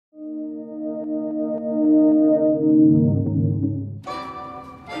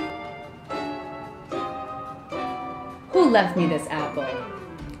left me this apple.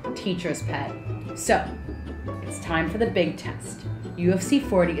 Teacher's pet. So, it's time for the big test. UFC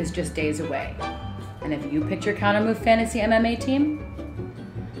 40 is just days away. And have you picked your Kountermove Fantasy MMA team?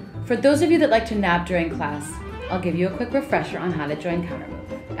 For those of you that like to nap during class, I'll give you a quick refresher on how to join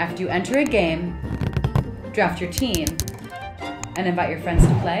Kountermove. After you enter a game, draft your team, and invite your friends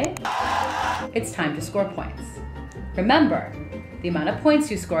to play, it's time to score points. Remember, the amount of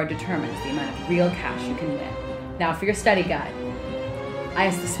points you score determines the amount of real cash you can win. Now for your study guide. I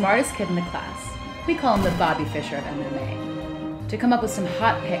asked the smartest kid in the class, we call him the Bobby Fischer of MMA, to come up with some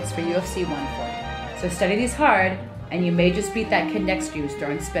hot picks for UFC 140. So study these hard, and you may just beat that kid next to you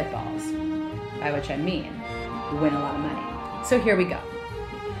throwing spitballs. By which I mean, win a lot of money. So here we go.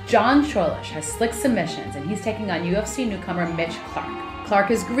 John Cholish has slick submissions, and he's taking on UFC newcomer Mitch Clark. Clark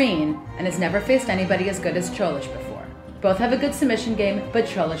is green and has never faced anybody as good as Cholish before. Both have a good submission game, but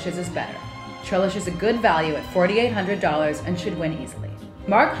Cholish's is better. Cholish is a good value at $4,800 and should win easily.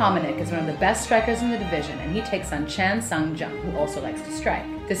 Mark Hominick is one of the best strikers in the division, and he takes on Chan Sung Jung, who also likes to strike.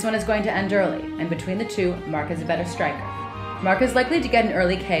 This one is going to end early, and between the two, Mark is a better striker. Mark is likely to get an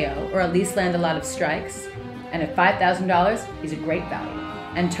early KO, or at least land a lot of strikes, and at $5,000, he's a great value.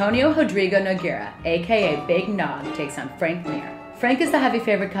 Antonio Rodrigo Nogueira, aka Big Nog, takes on Frank Mir. Frank is the heavy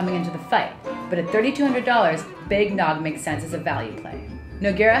favorite coming into the fight, but at $3,200, Big Nog makes sense as a value play.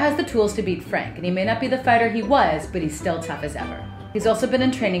 Nogueira has the tools to beat Frank, and he may not be the fighter he was, but he's still tough as ever. He's also been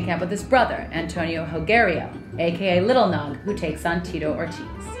in training camp with his brother, Antonio Rogerio, aka Little Nog, who takes on Tito Ortiz.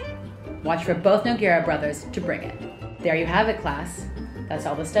 Watch for both Nogueira brothers to bring it. There you have it, class. That's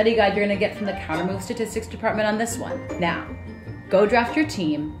all the study guide you're going to get from the Kountermove Statistics Department on this one. Now, go draft your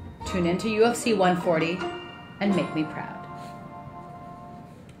team, tune into UFC 140, and make me proud.